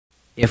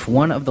If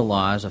one of the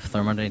laws of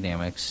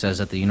thermodynamics says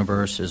that the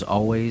universe is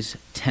always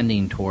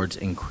tending towards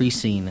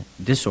increasing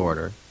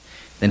disorder,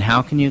 then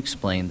how can you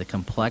explain the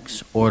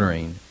complex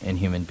ordering in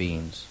human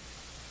beings?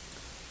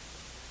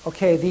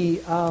 Okay,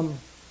 the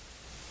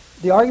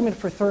argument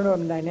for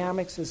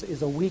thermodynamics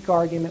is a weak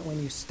argument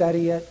when you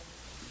study it.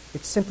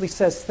 It simply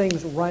says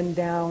things run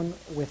down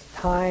with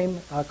time,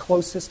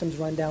 closed systems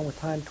run down with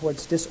time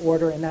towards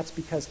disorder, and that's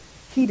because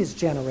heat is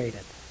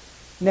generated.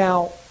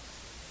 Now,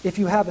 if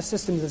you have a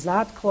system that's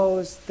not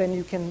closed, then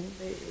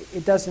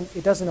it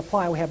doesn't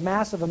apply. We have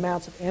massive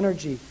amounts of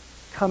energy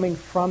coming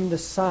from the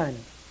sun,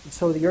 and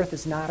so the Earth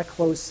is not a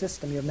closed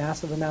system. You have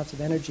massive amounts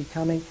of energy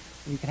coming,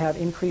 and you can have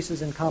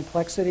increases in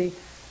complexity.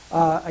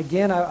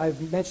 Again,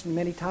 I've mentioned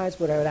many times,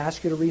 but I would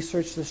ask you to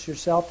research this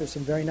yourself. There's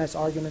some very nice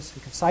arguments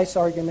and concise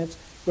arguments.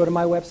 Go to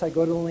my website,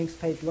 go to the links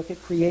page, look at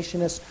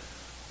creationist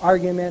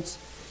arguments.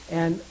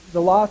 And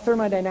the law of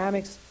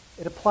thermodynamics,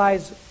 it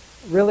applies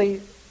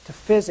really to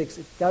physics.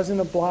 It doesn't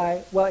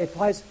apply, well, it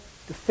applies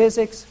to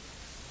physics,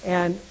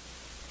 and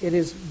it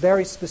is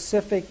very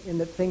specific in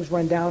that things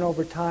run down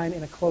over time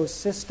in a closed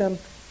system.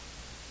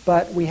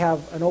 But we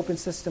have an open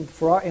system,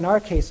 in our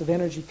case, of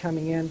energy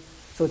coming in.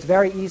 So it's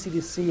very easy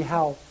to see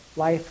how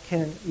life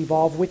can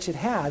evolve, which it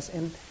has.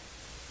 And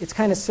it's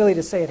kind of silly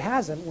to say it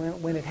hasn't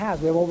when it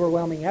has. We have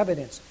overwhelming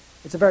evidence.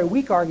 It's a very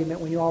weak argument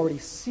when you already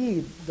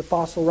see the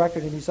fossil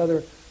record and these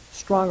other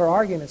stronger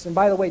arguments. And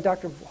by the way,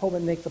 Dr.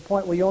 Hovind makes the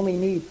point where you only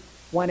need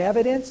one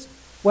evidence.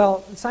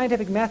 Well, in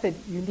scientific method,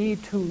 you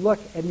need to look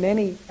at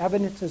many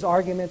evidences,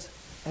 arguments,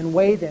 and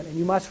weigh them. And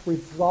you must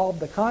resolve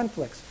the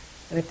conflicts.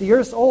 And if the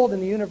Earth's old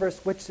and the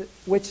universe,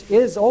 which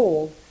is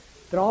old,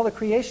 then all the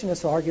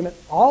creationist argument,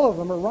 all of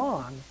them are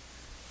wrong,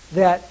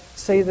 that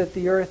say that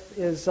the Earth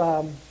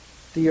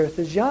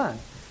is young.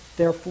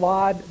 They're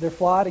flawed. They're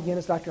flawed, again,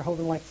 as Dr.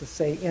 Hovind likes to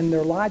say, in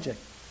their logic.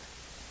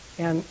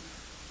 And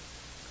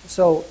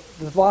so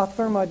the law of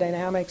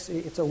thermodynamics,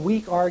 it's a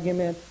weak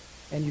argument,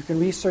 and you can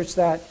research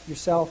that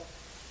yourself.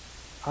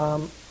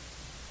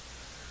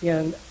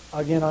 And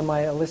again, on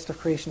my list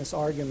of creationist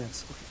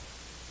arguments.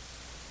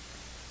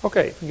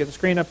 Okay, you can get the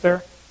screen up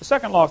there. The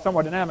second law of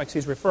thermodynamics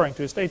he's referring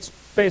to states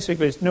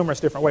basically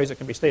numerous different ways it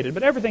can be stated,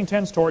 but everything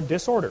tends toward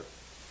disorder.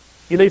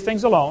 You leave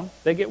things alone,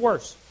 they get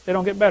worse. They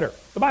don't get better.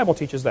 The Bible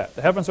teaches that.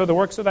 The heavens are the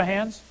works of the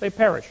hands. They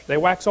perish. They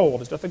wax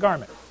old as doth the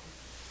garment.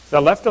 If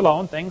they're left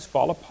alone, things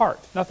fall apart.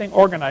 Nothing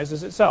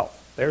organizes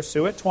itself. There's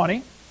Sue at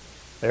 20.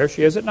 There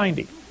she is at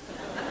 90.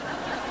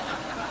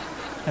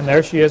 And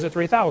there she is at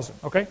 3,000.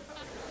 Okay?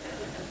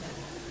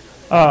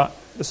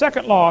 The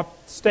second law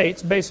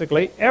states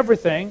basically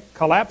everything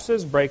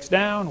collapses, breaks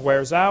down,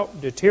 wears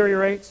out,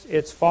 deteriorates.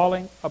 It's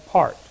falling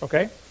apart.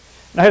 Okay?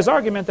 Now his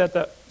argument that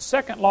the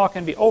second law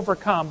can be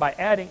overcome by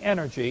adding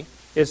energy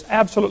is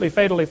absolutely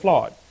fatally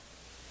flawed.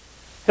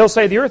 He'll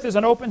say the Earth is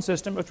an open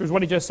system, which was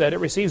what he just said. It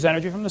receives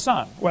energy from the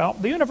sun. Well,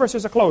 the universe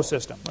is a closed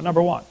system,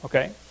 number one.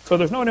 Okay? So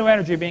there's no new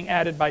energy being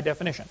added by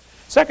definition.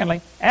 Secondly,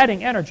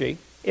 adding energy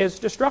is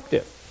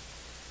destructive,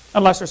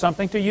 unless there's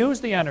something to use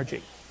the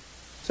energy.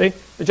 See,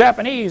 the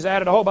Japanese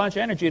added a whole bunch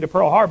of energy to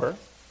Pearl Harbor.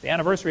 The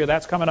anniversary of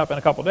that's coming up in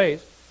a couple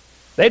days.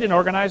 They didn't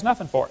organize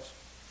nothing for us.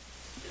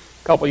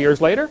 A couple years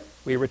later,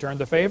 we returned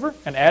the favor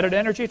and added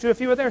energy to a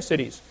few of their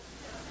cities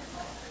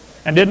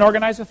and didn't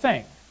organize a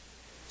thing.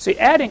 See,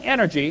 adding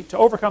energy to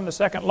overcome the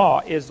second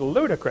law is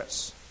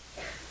ludicrous.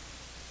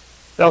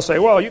 They'll say,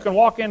 well, you can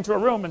walk into a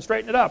room and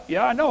straighten it up.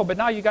 Yeah, I know, but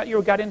now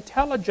you've got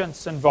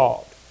intelligence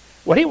involved.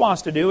 What he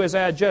wants to do is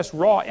add just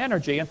raw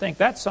energy and think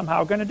that's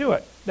somehow going to do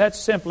it. That's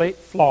simply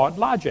flawed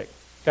logic.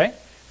 Okay?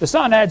 The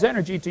sun adds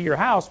energy to your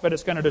house, but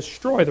it's going to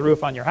destroy the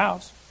roof on your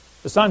house.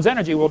 The sun's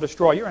energy will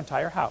destroy your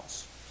entire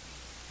house.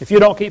 If you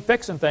don't keep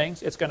fixing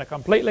things, it's going to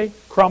completely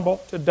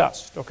crumble to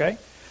dust. Okay?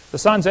 The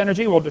sun's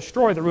energy will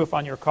destroy the roof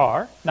on your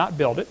car, not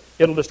build it.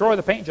 It'll destroy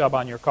the paint job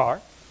on your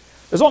car.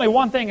 There's only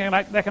one thing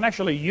that can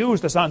actually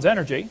use the sun's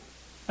energy.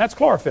 That's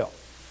chlorophyll.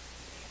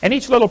 And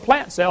each little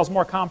plant cell is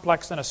more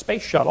complex than a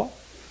space shuttle.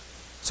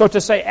 So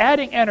to say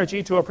adding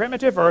energy to a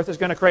primitive Earth is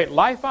going to create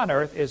life on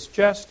Earth is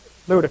just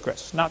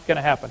ludicrous. Not going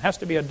to happen. Has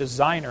to be a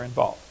designer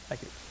involved.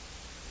 Thank you.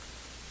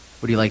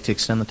 Would you like to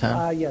extend the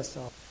time? Yes,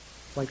 I'd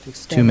like to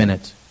extend 2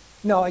 minutes.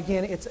 No,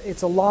 again,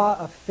 it's a law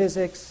of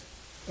physics,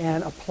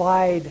 and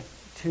applied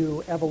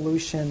to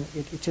evolution,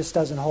 it just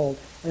doesn't hold.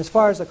 And as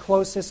far as a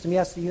closed system,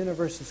 yes, the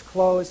universe is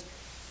closed,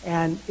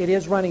 and it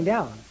is running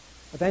down.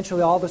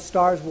 Eventually, all the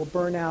stars will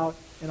burn out,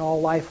 and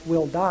all life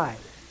will die.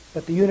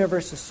 But the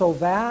universe is so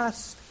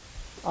vast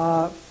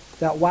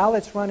that while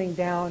it's running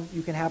down,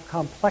 you can have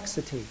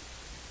complexity.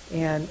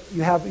 And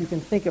you can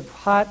think of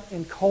hot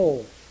and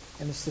cold.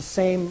 And it's the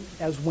same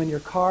as when your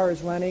car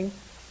is running,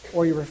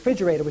 or your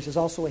refrigerator, which is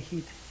also a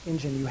heat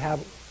engine. You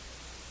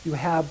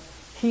have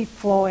heat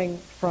flowing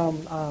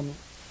from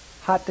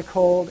hot to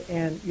cold,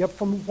 and you have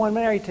from one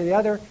area to the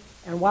other,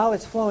 and while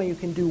it's flowing, you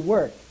can do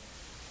work.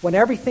 When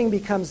everything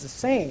becomes the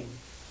same,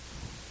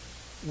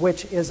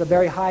 which is a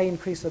very high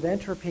increase of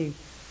entropy,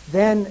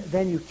 then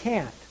you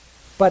can't.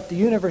 But the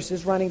universe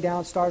is running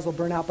down, stars will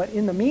burn out. But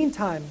in the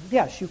meantime,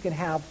 yes, you can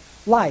have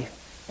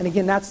life. And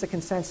again, that's the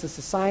consensus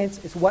of science.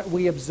 It's what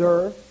we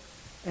observe.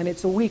 And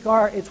it's weak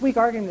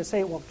argument to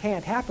say, well, it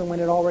can't happen when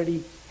it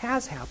already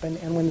has happened,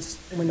 and when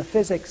the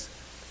physics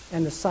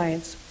and the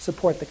science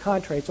support the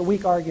contrary. It's a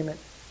weak argument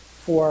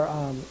for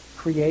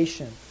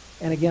creation.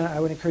 And again, I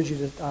would encourage you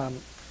to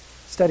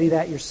study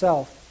that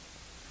yourself.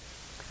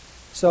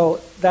 So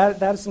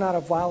that's not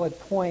a valid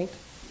point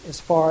as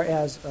far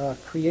as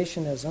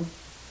creationism.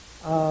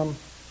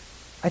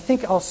 I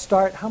think I'll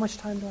start. How much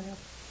time do I have?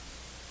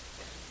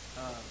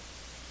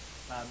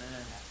 5 minutes and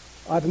a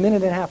half. I have a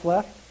minute and a half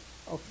left?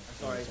 Okay.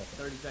 Sorry,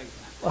 30 seconds.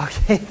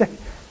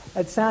 Okay.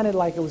 It sounded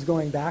like it was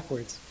going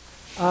backwards.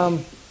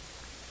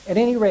 At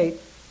any rate,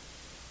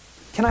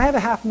 can I have a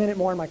half minute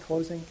more in my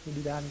closing? Can you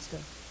do that instead?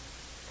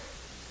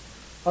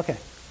 Okay.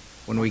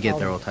 When we get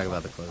there, we'll talk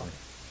about the closing.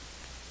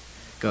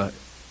 Go ahead.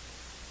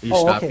 Are you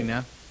stopping okay.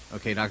 now?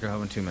 Okay, Dr.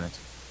 Hovind, 2 minutes.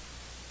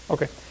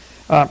 Okay.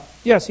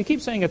 Yes, he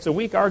keeps saying it's a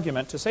weak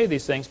argument to say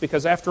these things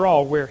because, after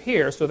all, we're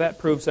here, so that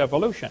proves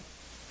evolution.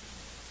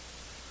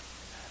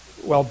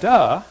 Well,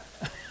 duh.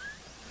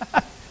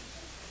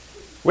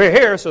 We're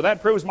here, so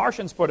that proves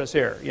Martians put us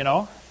here, you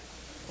know.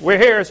 We're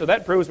here, so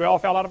that proves we all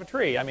fell out of a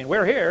tree. I mean,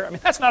 we're here. I mean,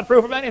 that's not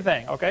proof of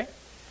anything, okay?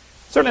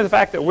 Certainly the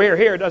fact that we're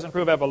here doesn't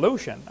prove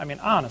evolution. I mean,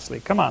 honestly,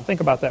 come on, think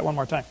about that one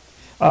more time.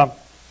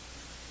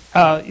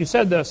 You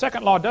said the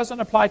second law doesn't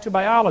apply to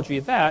biology.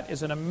 That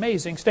is an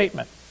amazing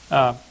statement.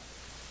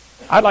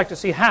 I'd like to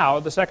see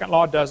how the second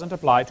law doesn't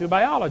apply to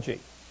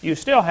biology. You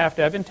still have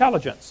to have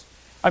intelligence.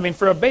 I mean,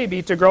 for a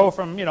baby to grow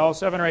from,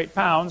 7 or 8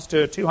 pounds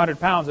to 200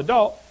 pounds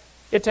adult,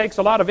 it takes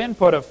a lot of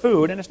input of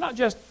food, and it's not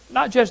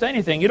just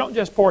anything. You don't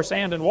just pour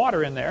sand and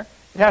water in there.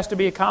 It has to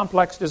be a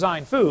complex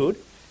design food,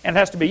 and it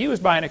has to be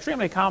used by an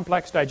extremely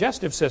complex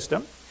digestive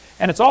system,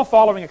 and it's all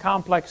following a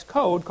complex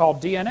code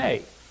called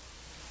DNA.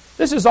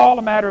 This is all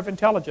a matter of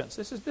intelligence.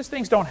 These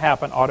things don't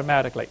happen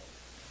automatically.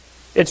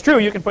 It's true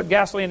you can put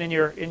gasoline in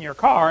your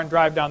car and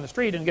drive down the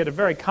street and get a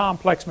very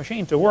complex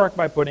machine to work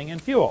by putting in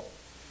fuel.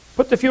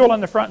 Put the fuel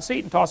in the front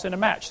seat and toss in a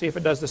match. See if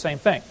it does the same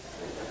thing.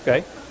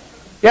 Okay?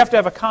 You have to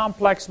have a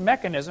complex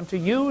mechanism to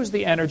use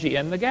the energy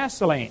in the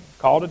gasoline,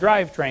 called a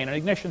drivetrain, an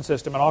ignition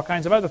system, and all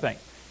kinds of other things.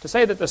 To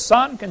say that the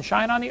sun can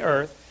shine on the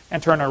earth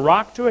and turn a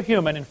rock to a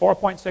human in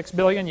 4.6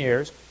 billion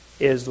years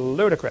is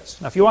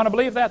ludicrous. Now, if you want to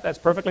believe that, that's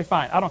perfectly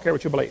fine. I don't care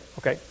what you believe,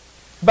 okay?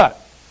 But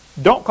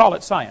don't call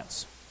it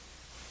science.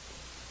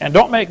 And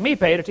don't make me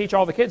pay to teach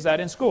all the kids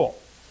that in school.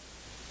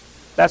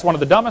 That's one of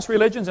the dumbest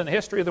religions in the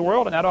history of the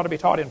world, and that ought to be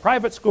taught in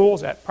private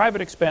schools at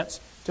private expense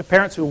to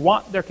parents who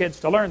want their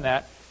kids to learn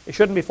that. It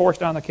shouldn't be forced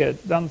down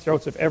the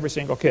throats of every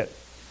single kid.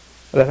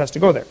 But that has to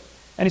go there.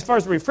 And as far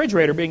as the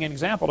refrigerator being an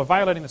example of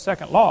violating the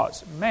second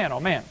laws, man, oh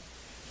man.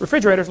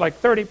 Refrigerator's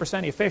like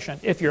 30%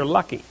 efficient if you're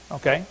lucky,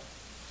 okay?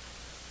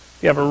 If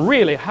you have a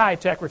really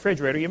high-tech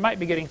refrigerator, you might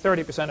be getting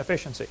 30%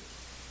 efficiency.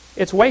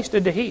 It's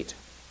wasted to heat.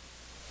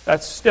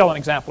 That's still an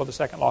example of the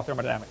second law of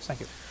thermodynamics.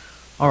 Thank you.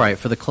 All right,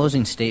 for the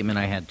closing statement,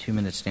 I had 2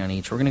 minutes down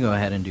each. We're going to go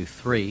ahead and do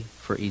 3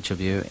 for each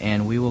of you,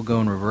 and we will go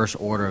in reverse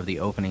order of the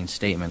opening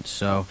statement.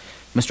 So,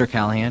 Mr.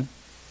 Callahan,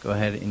 go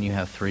ahead, and you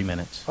have 3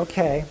 minutes.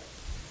 Okay.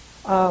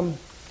 Well,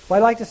 I'd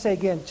like to say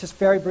again, just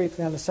very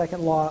briefly on the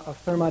second law of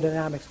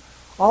thermodynamics.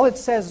 All it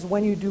says is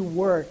when you do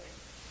work,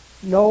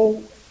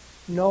 no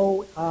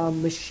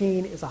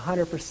machine is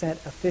 100%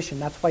 efficient.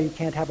 That's why you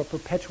can't have a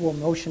perpetual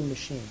motion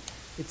machine.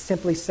 It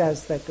simply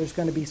says that there's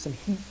going to be some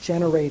heat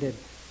generated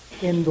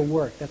in the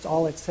work. That's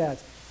all it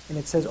says. And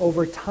it says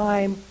over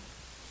time,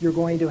 you're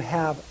going to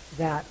have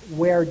that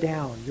wear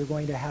down. You're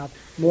going to have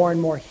more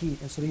and more heat.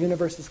 And so the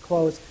universe is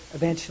closed.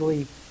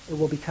 Eventually, it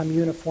will become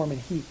uniform in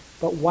heat.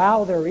 But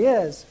while there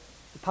is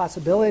the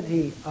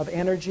possibility of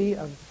energy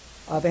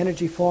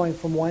flowing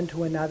from one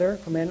to another,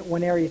 from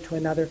one area to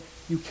another,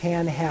 you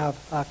can have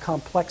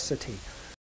complexity.